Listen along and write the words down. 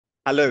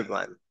Hello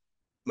everyone,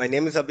 my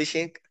name is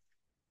Abhishek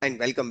and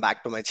welcome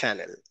back to my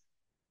channel.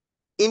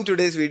 In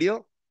today's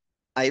video,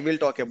 I will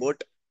talk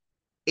about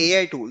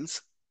AI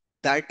tools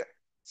that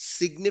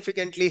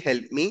significantly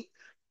help me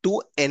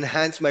to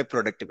enhance my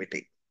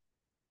productivity,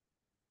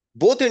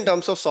 both in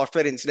terms of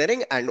software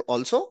engineering and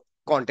also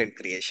content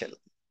creation.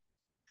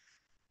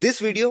 This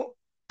video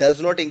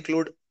does not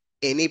include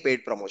any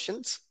paid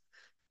promotions.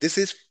 This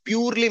is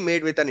purely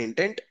made with an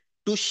intent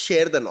to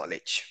share the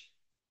knowledge.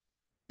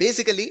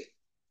 Basically,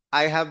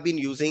 I have been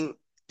using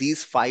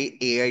these five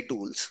AI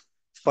tools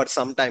for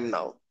some time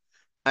now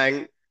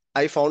and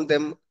I found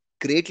them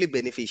greatly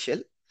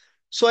beneficial.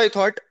 So I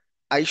thought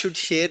I should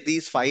share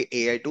these five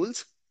AI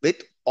tools with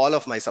all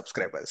of my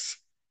subscribers.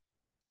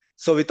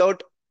 So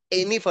without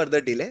any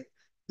further delay,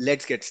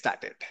 let's get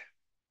started.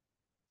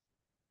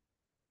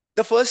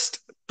 The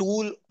first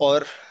tool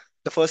or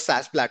the first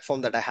SaaS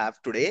platform that I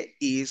have today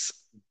is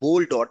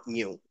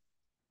Bowl.new.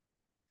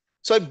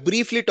 So I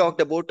briefly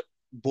talked about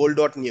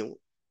Bowl.new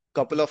a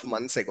couple of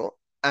months ago,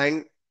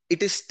 and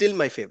it is still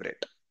my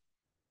favorite.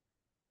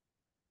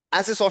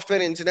 As a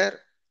software engineer,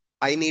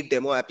 I need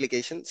demo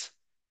applications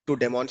to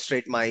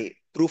demonstrate my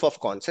proof of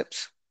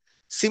concepts.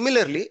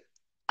 Similarly,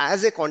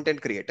 as a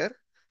content creator,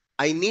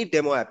 I need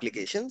demo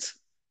applications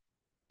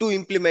to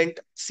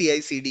implement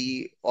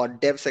CI/CD or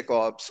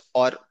DevSecOps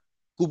or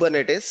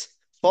Kubernetes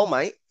for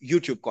my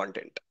YouTube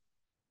content.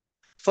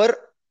 For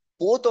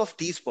both of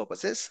these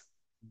purposes,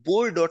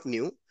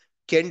 Bowl.new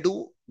can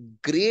do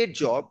great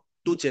job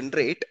to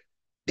generate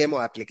demo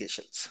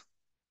applications.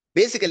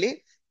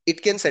 Basically,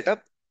 it can set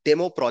up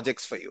demo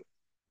projects for you.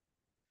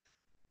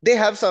 They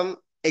have some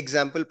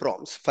example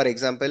prompts. For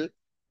example,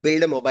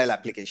 build a mobile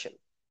application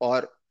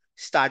or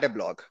start a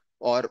blog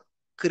or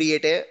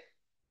create a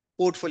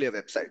portfolio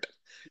website.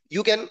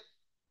 You can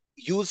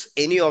use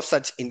any of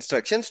such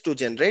instructions to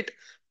generate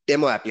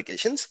demo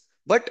applications,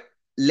 but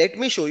let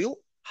me show you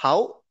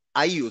how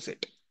I use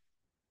it.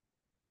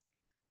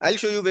 I'll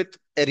show you with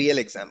a real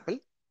example.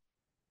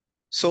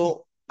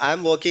 So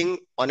I'm working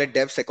on a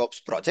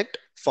DevSecOps project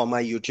for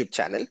my YouTube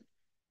channel,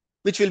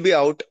 which will be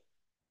out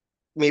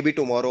maybe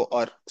tomorrow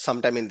or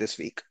sometime in this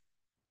week.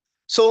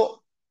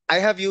 So I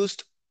have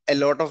used a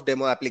lot of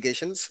demo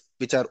applications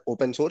which are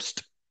open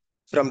sourced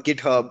from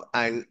GitHub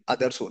and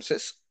other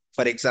sources.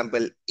 For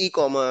example,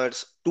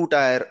 e-commerce,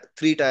 two-tier,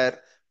 three-tier,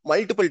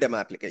 multiple demo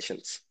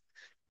applications.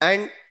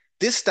 And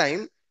this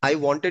time I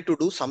wanted to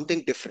do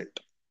something different.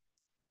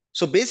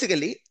 So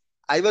basically,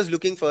 I was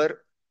looking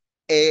for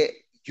a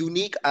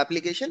unique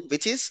application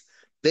which is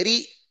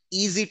very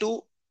easy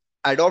to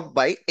adopt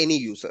by any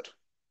user.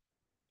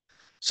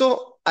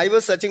 So I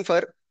was searching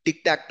for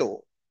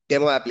tic-tac-toe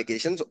demo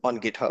applications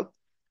on GitHub.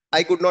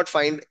 I could not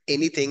find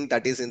anything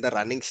that is in the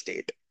running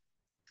state.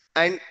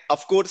 And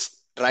of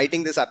course,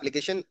 writing this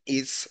application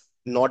is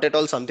not at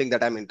all something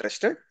that I'm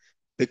interested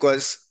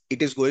because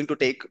it is going to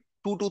take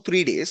 2 to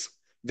 3 days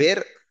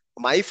where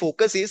my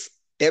focus is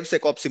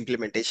DevSecOps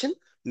implementation,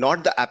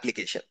 not the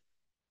application.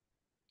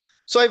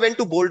 So I went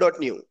to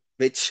bowl.new,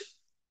 which,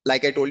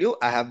 like I told you,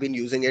 I have been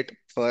using it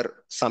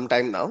for some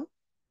time now.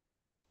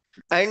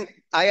 And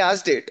I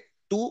asked it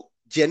to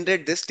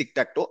generate this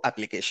tic-tac-toe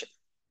application.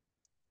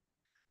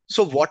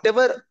 So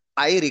whatever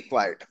I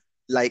required,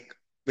 like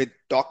with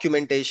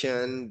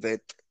documentation,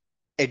 with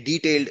a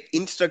detailed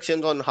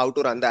instructions on how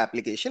to run the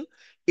application,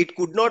 it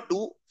could not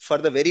do for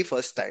the very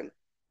first time.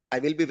 I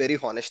will be very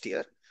honest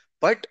here,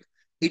 but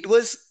it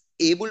was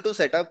able to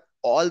set up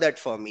all that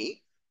for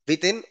me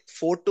within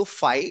 4 to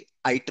 5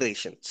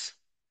 iterations.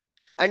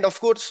 And of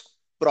course,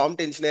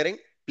 prompt engineering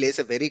plays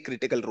a very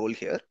critical role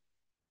here.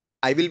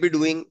 I will be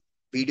doing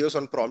videos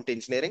on prompt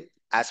engineering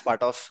as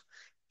part of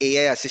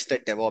AI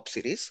assisted DevOps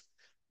series.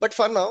 But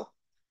for now,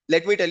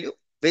 let me tell you,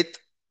 with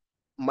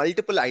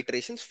multiple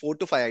iterations, 4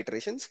 to 5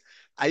 iterations,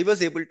 I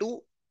was able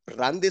to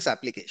run this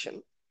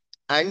application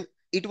and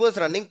it was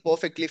running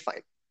perfectly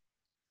fine.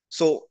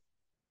 So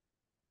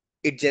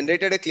it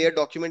generated a clear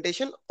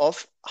documentation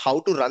of how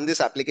to run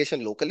this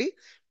application locally.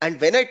 And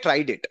when I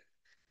tried it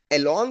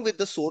along with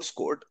the source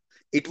code,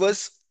 it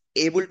was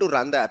able to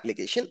run the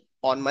application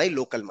on my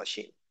local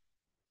machine.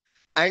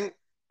 And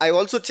I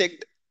also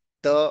checked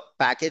the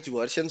package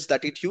versions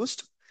that it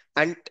used,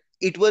 and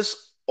it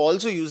was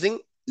also using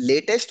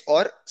latest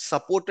or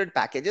supported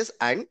packages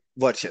and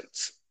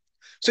versions.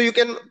 So you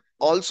can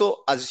also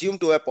assume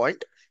to a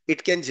point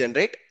it can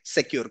generate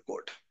secure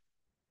code.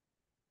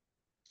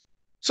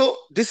 So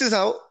this is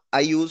how I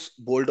use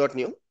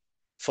bold.new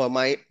for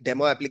my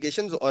demo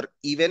applications or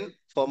even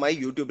for my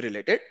YouTube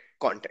related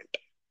content.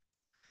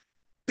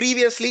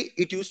 Previously,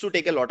 it used to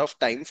take a lot of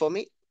time for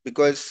me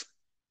because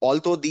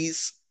although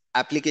these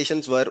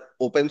applications were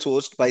open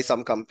sourced by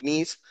some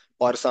companies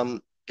or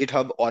some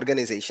GitHub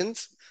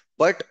organizations,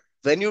 but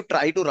when you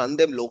try to run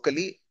them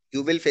locally,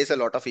 you will face a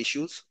lot of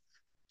issues.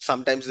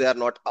 Sometimes they are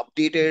not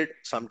updated,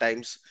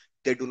 sometimes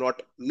they do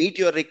not meet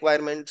your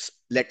requirements.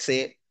 Let's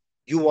say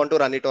you want to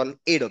run it on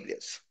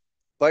AWS,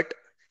 but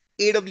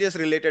AWS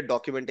related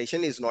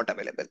documentation is not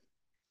available.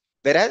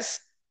 Whereas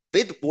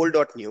with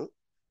bold.new,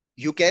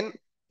 you can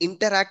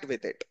interact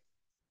with it.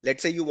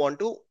 Let's say you want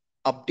to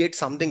update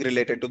something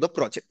related to the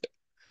project.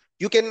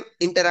 You can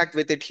interact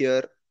with it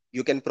here.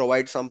 You can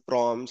provide some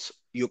prompts.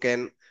 You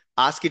can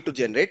ask it to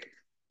generate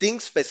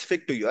things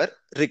specific to your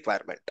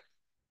requirement.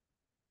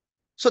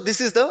 So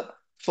this is the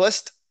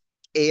first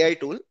AI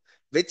tool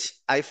which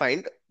I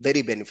find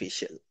very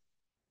beneficial.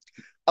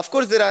 Of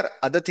course, there are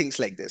other things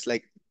like this,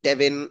 like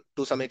Devin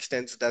to some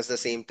extent does the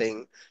same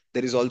thing.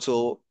 There is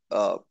also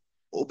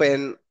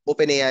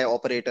OpenAI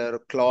operator,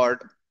 Claude,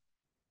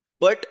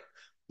 but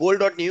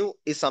Bold.new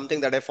is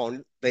something that I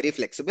found very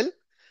flexible.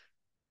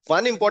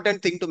 One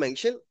important thing to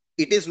mention,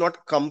 it is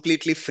not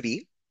completely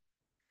free.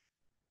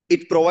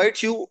 It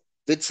provides you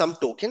with some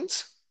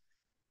tokens.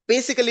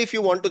 Basically, if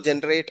you want to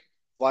generate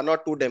one or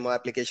two demo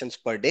applications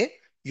per day,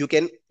 you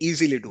can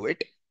easily do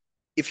it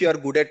if you are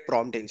good at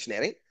prompt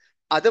engineering.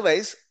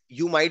 Otherwise,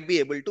 you might be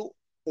able to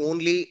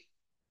only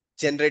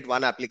generate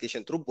one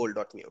application through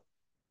bold.new.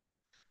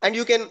 And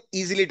you can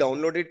easily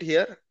download it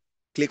here,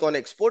 click on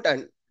export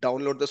and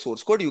download the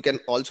source code. You can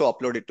also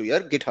upload it to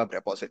your GitHub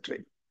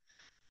repository.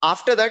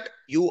 After that,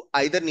 you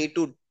either need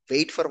to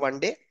wait for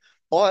one day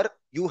or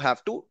you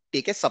have to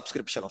take a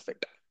subscription of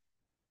it.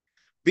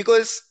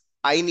 Because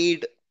I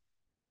need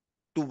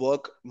to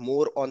work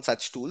more on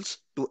such tools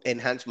to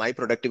enhance my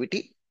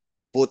productivity,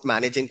 both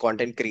managing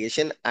content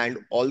creation and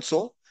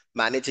also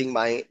managing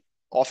my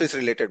office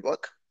related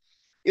work.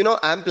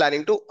 I'm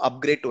planning to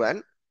upgrade to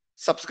an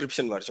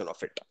subscription version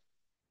of it.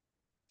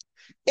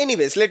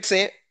 Anyways, let's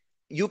say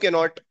you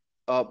cannot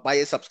buy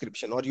a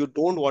subscription or you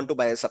don't want to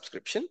buy a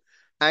subscription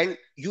and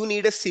you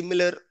need a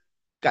similar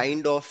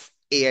kind of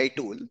AI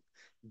tool,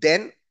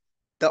 then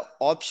the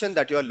option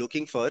that you are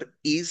looking for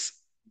is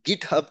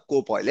GitHub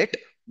Copilot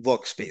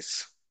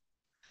Workspace.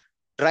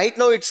 Right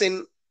now, it's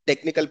in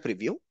technical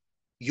preview.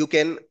 You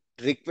can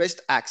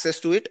request access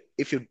to it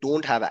if you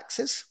don't have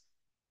access.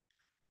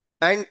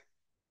 And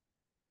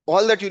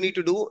all that you need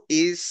to do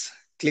is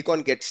click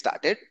on Get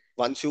Started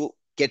once you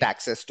get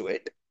access to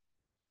it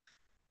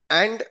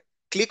and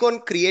click on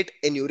Create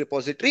a new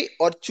repository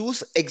or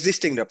choose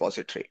existing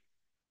repository.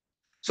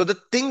 So the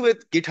thing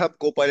with GitHub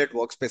Copilot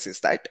Workspace is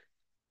that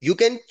you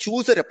can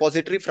choose a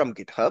repository from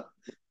GitHub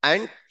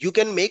and you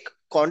can make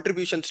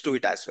contributions to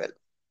it as well.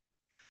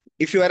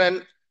 If you are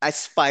an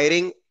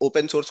aspiring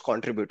open source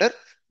contributor,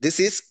 this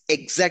is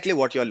exactly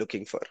what you're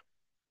looking for.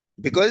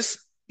 Because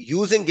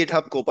using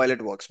GitHub Copilot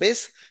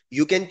Workspace,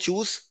 you can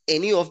choose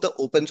any of the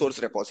open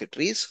source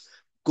repositories,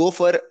 go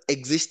for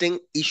existing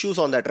issues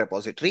on that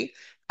repository,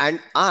 and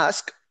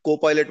ask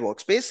Copilot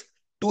Workspace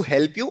to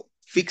help you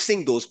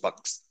fixing those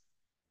bugs.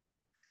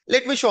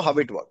 Let me show how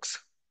it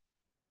works.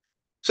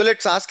 So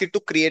let's ask it to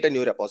create a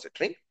new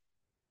repository,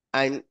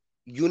 and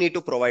you need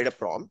to provide a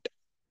prompt.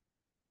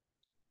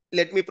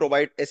 Let me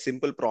provide a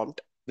simple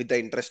prompt with the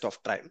interest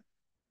of time.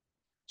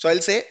 So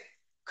I'll say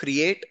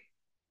create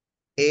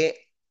a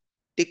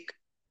tic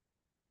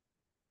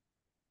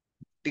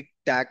tic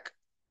tac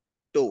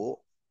toe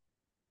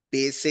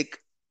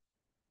basic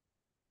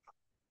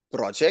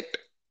project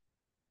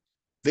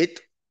with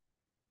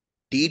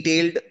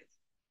detailed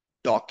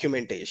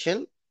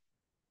documentation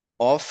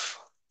of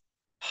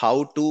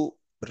how to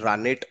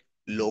run it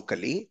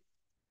locally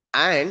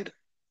and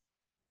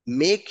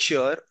make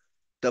sure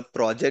the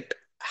project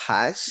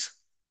has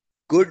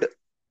good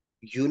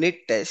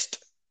unit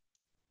test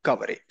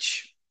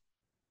coverage.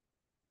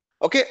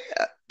 Okay,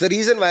 the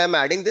reason why I'm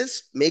adding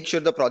this, make sure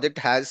the project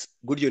has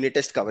good unit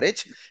test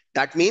coverage.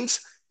 That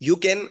means you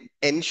can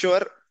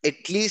ensure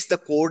at least the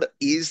code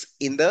is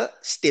in the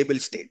stable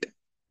state.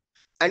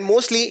 And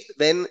mostly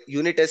when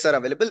unit tests are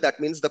available, that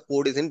means the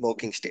code is in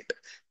working state.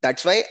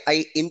 That's why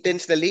I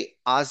intentionally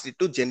asked it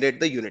to generate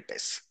the unit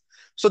tests.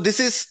 So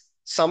this is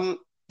some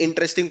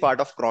interesting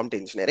part of prompt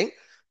engineering.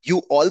 You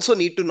also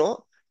need to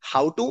know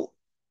how to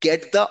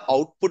get the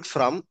output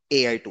from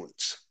AI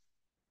tools.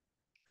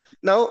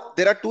 Now,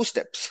 there are two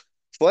steps.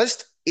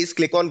 First is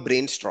click on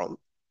brainstorm.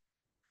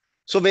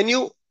 So when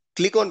you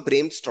click on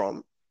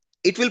brainstorm,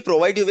 it will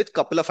provide you with a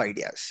couple of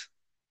ideas.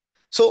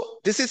 So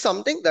this is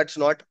something that's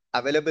not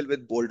available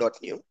with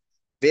bold.new,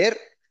 where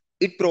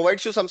it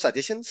provides you some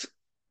suggestions.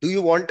 Do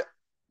you want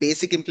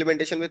basic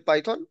implementation with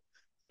Python?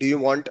 Do you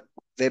want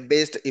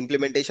web-based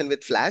implementation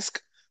with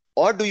Flask?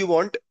 Or do you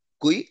want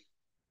GUI,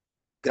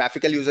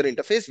 graphical user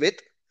interface with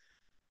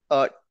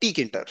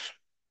tkinter,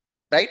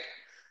 right?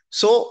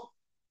 So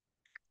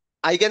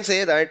I can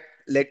say that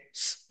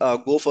let's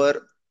go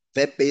for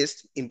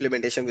web-based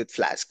implementation with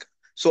Flask.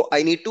 So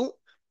I need to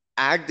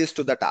add this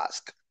to the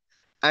task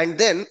and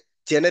then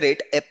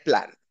generate a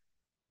plan.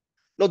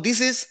 Now,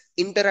 this is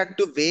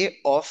interactive way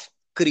of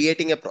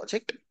creating a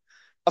project.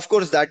 Of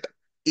course, that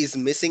is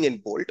missing in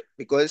Bolt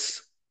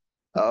because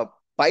uh,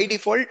 by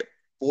default,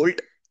 Bolt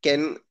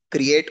can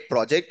create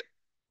project,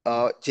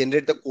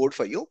 generate the code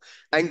for you,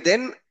 and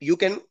then you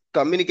can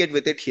communicate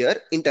with it here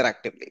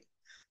interactively.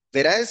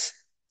 Whereas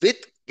with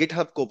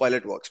GitHub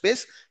Copilot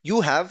Workspace,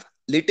 you have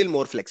little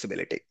more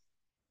flexibility.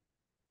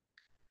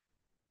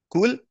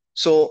 Cool.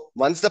 So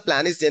once the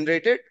plan is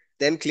generated,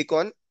 then click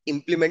on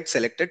implement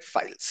selected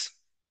files.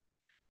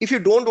 If you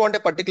don't want a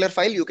particular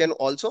file, you can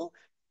also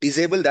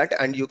disable that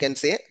and you can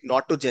say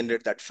not to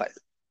generate that file.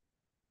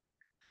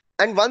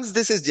 And once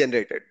this is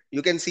generated,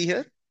 you can see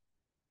here,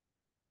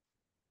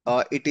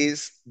 it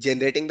is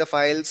generating the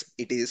files,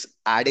 it is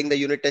adding the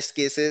unit test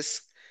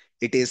cases,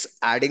 it is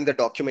adding the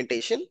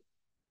documentation.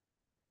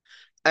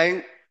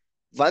 And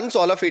once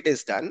all of it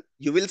is done,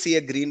 you will see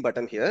a green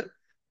button here.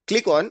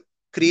 Click on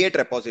create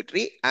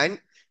repository and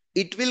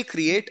it will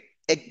create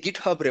a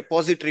GitHub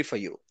repository for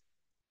you.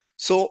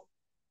 So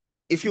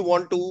if you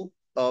want to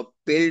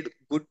build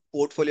good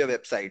portfolio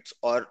websites,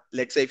 or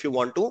let's say if you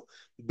want to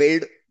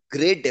build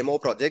great demo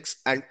projects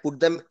and put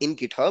them in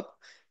GitHub,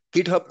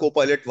 GitHub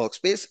Copilot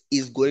Workspace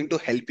is going to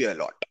help you a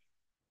lot.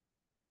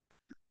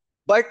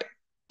 But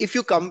if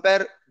you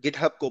compare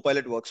GitHub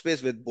Copilot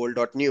Workspace with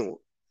Bold.new,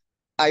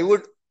 I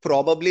would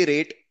probably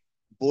rate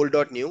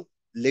Bold.new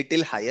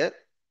little higher,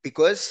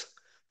 because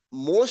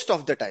most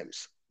of the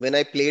times when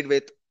I played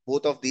with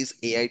both of these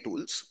AI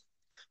tools,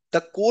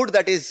 the code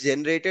that is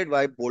generated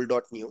by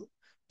Bold.new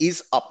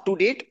is up to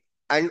date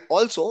and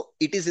also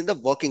it is in the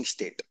working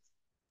state.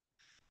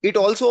 It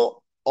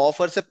also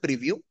offers a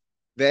preview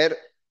where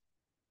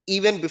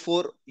even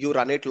before you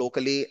run it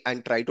locally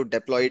and try to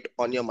deploy it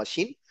on your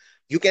machine,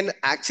 you can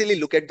actually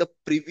look at the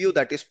preview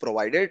that is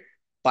provided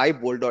by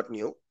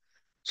Bold.new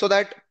so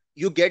that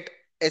you get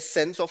a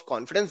sense of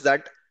confidence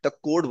that the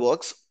code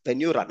works when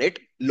you run it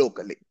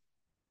locally.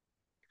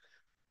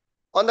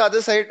 On the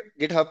other side,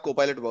 GitHub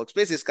Copilot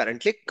Workspace is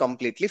currently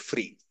completely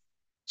free.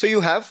 So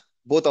you have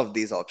both of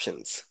these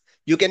options.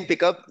 You can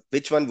pick up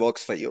which one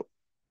works for you.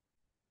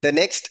 The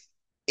next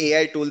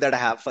AI tool that I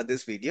have for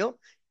this video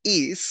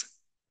is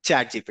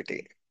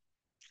ChatGPT.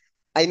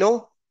 I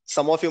know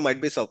some of you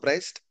might be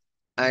surprised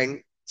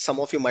and some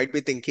of you might be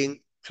thinking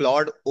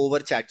Claude over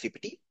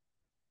ChatGPT.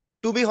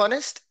 To be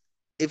honest,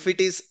 if it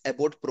is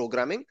about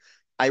programming,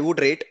 I would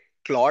rate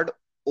Claude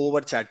over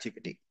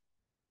ChatGPT.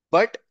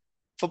 But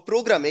for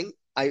programming,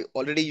 I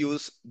already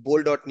use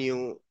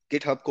Bold.new,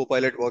 GitHub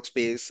Copilot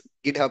Workspace,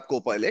 GitHub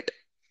Copilot.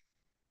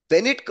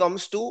 When it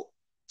comes to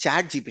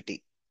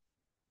ChatGPT,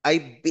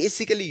 I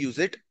basically use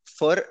it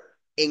for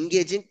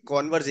engaging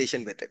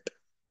conversation with it.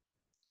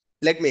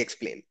 Let me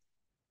explain.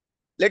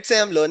 Let's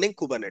say I'm learning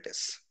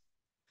Kubernetes.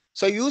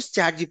 So I use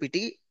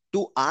ChatGPT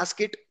to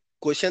ask it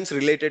questions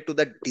related to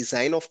the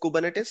design of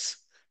Kubernetes,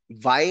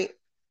 why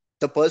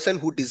the person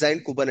who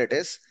designed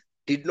Kubernetes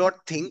did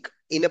not think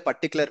in a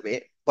particular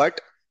way, but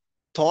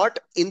thought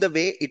in the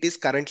way it is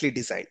currently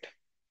designed.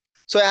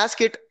 So I ask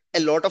it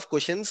a lot of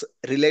questions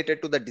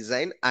related to the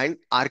design and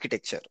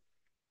architecture.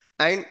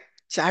 And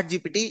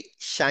ChatGPT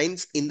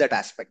shines in that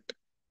aspect.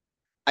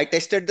 I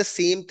tested the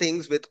same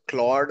things with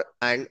Claude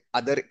and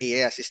other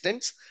AI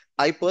assistants.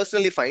 I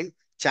personally find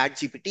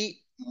ChatGPT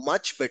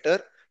much better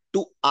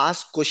to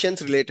ask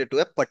questions related to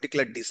a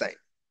particular design.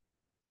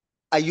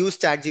 I use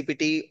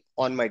ChatGPT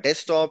on my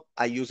desktop,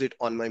 I use it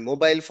on my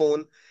mobile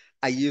phone,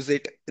 I use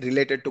it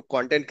related to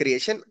content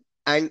creation,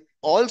 and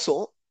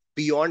also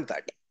beyond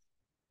that,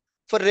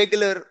 for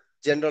regular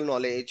general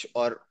knowledge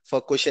or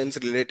for questions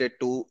related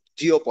to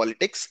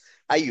geopolitics,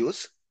 I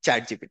use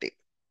ChatGPT.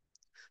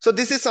 So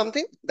this is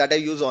something that I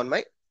use on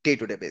my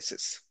day-to-day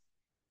basis.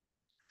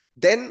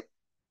 Then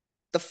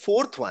the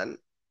fourth one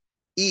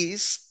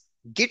is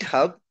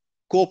GitHub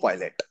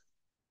Copilot.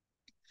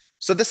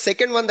 So the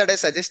second one that I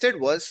suggested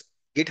was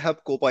GitHub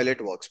Copilot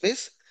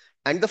Workspace.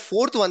 And the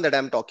fourth one that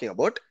I'm talking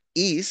about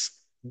is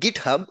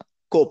GitHub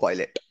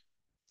Copilot.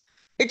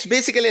 It's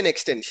basically an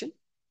extension.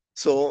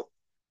 So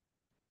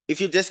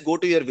if you just go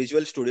to your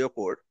Visual Studio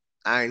Code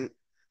and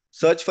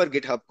search for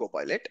GitHub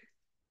Copilot,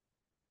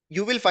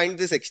 you will find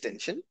this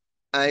extension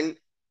and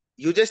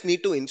you just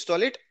need to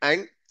install it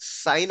and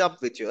sign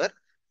up with your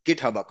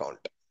GitHub account.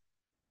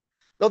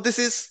 Now, this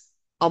is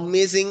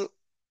amazing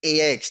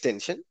AI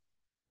extension.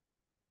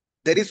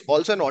 There is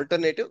also an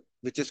alternative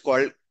which is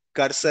called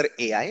Cursor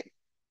AI.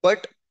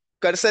 But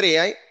Cursor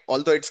AI,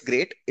 although it's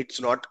great, it's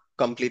not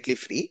completely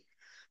free.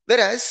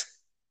 Whereas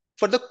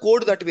for the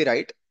code that we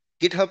write,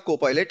 GitHub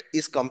Copilot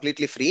is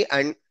completely free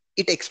and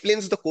it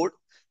explains the code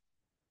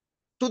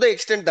to the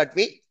extent that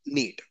we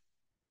need.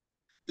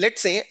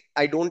 Let's say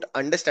I don't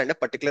understand a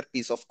particular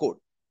piece of code.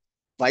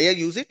 Why I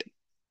use it?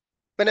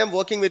 When I'm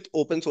working with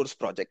open source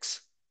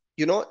projects,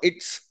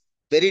 it's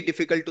very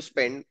difficult to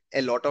spend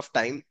a lot of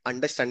time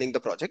understanding the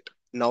project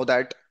now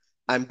that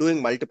I'm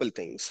doing multiple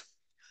things.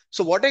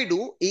 So what I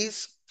do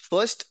is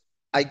first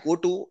I go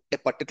to a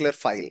particular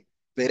file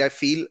where I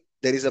feel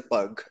there is a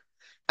bug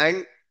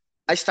and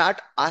I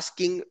start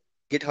asking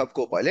GitHub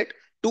Copilot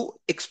to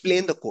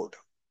explain the code.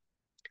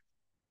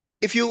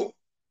 If you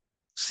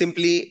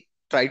simply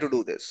try to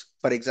do this,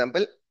 for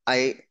example,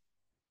 I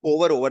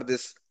hover over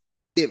this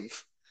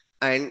div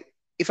and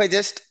if I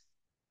just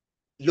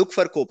look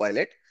for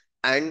Copilot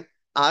and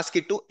ask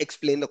it to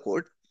explain the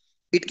code,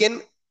 it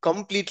can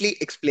completely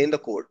explain the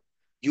code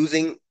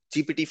using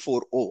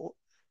GPT-4o,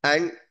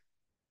 and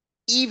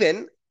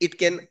even it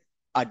can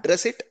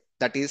address it.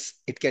 That is,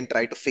 it can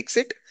try to fix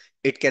it.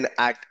 It can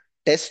add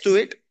tests to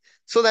it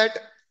so that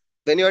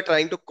when you are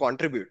trying to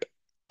contribute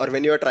or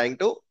when you are trying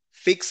to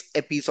fix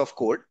a piece of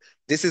code,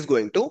 this is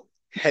going to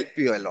help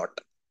you a lot.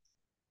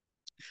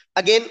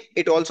 Again,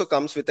 it also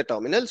comes with a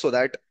terminal so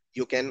that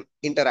you can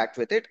interact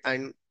with it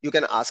and you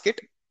can ask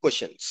it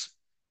questions.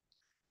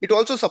 It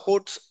also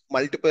supports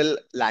multiple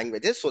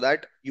languages so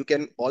that you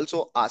can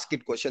also ask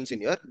it questions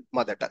in your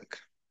mother tongue.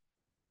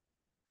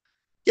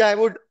 Yeah, I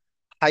would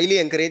highly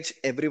encourage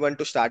everyone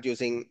to start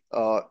using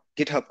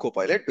GitHub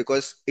Copilot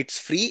because it's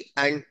free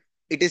and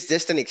it is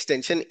just an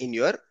extension in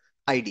your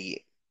IDE.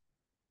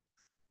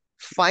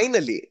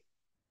 Finally,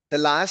 the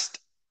last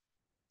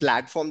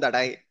platform that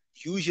I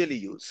usually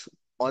use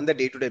on the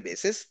day-to-day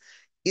basis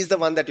is the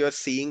one that you're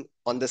seeing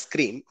on the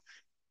screen,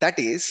 that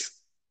is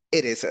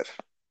Eraser.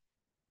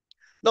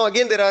 Now,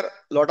 again, there are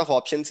a lot of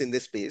options in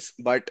this space,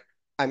 but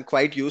I'm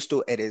quite used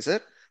to Eraser,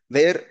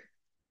 where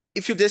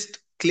if you just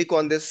click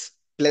on this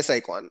plus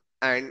icon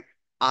and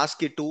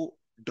ask it to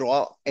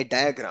draw a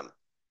diagram,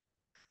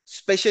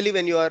 especially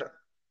when you are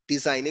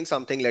designing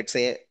something, let's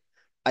say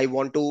I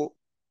want to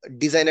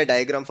design a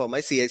diagram for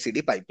my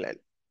CI/CD pipeline,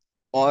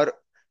 or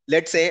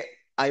let's say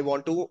I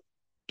want to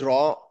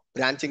draw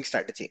branching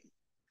strategy.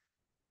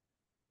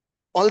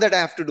 All that I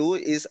have to do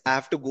is I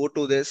have to go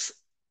to this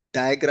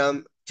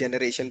diagram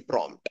generation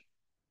prompt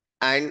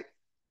and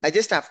I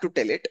just have to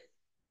tell it,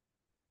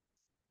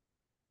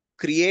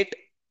 create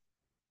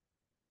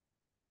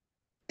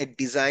a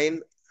design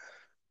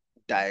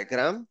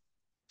diagram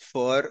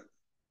for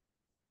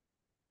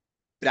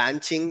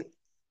branching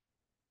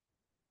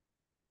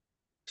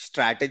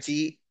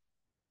strategy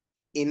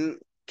in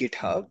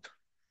GitHub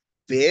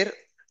where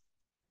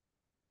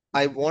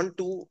I want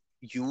to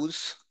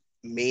use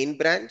main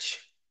branch,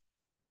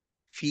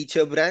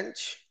 feature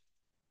branch,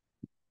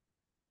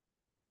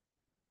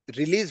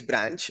 release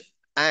branch,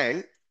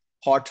 and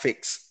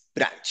hotfix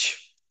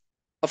branch.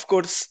 Of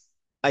course,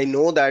 I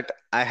know that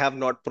I have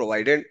not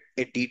provided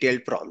a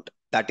detailed prompt.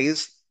 That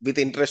is with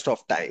interest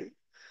of time.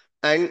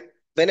 And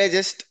when I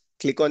just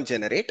click on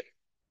generate,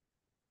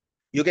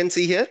 you can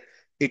see here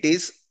it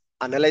is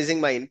analyzing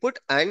my input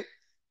and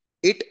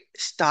it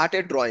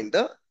started drawing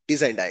the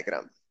design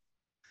diagram.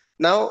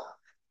 Now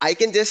I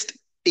can just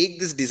take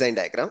this design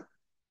diagram.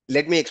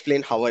 Let me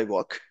explain how I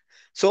work.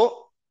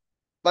 So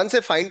once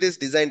I find this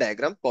design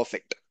diagram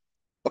perfect,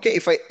 okay,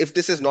 if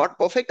this is not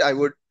perfect, I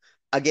would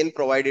again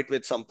provide it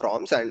with some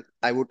prompts and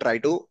I would try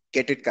to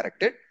get it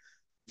corrected.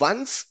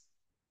 Once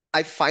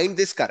I find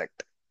this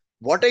correct,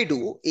 what I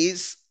do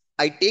is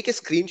I take a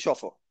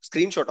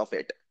screenshot of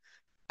it.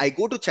 I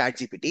go to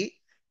ChatGPT,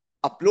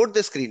 upload the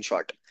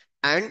screenshot,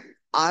 and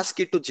ask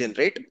it to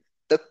generate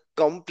the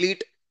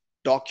complete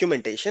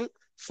documentation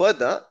for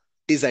the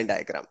design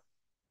diagram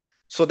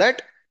so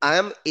that I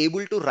am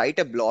able to write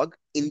a blog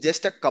in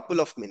just a couple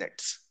of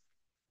minutes.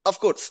 Of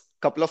course,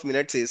 couple of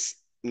minutes is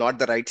not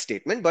the right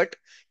statement, but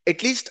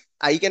at least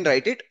I can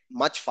write it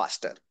much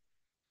faster.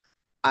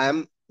 I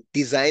am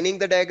designing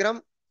the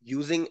diagram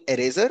using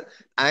Eraser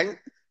and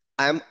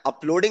I am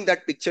uploading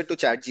that picture to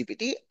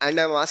ChatGPT and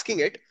I'm asking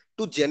it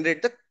to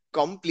generate the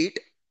complete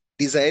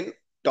design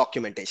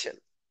documentation.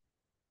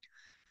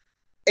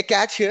 A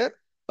catch here,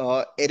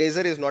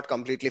 Eraser is not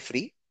completely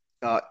free.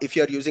 If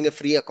you are using a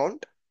free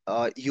account,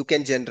 you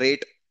can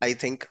generate, I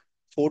think,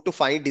 4 to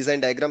 5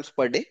 design diagrams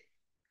per day.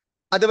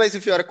 Otherwise,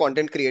 if you are a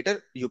content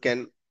creator, you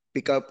can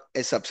pick up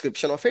a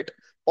subscription of it,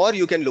 or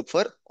you can look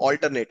for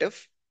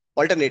alternatives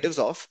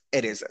of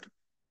Eraser.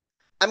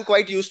 I'm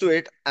quite used to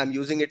it. I'm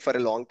using it for a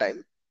long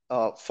time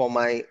for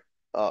my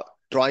uh,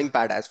 drawing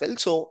pad as well.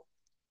 So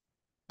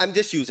I'm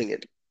just using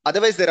it.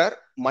 Otherwise, there are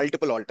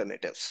multiple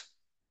alternatives.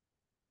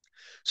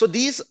 So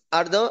these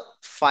are the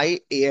 5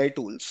 AI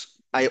tools.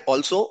 I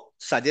also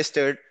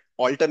suggested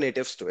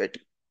alternatives to it.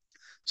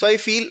 So I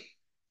feel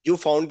you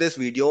found this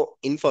video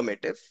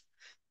informative.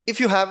 If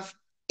you have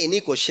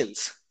any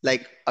questions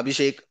like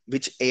Abhishek,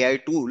 which AI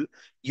tool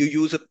you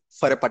use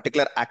for a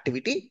particular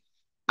activity,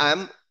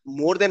 I'm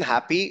more than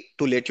happy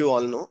to let you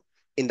all know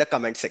in the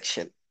comment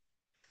section.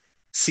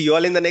 See you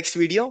all in the next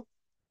video.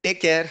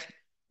 Take care.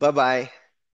 Bye bye.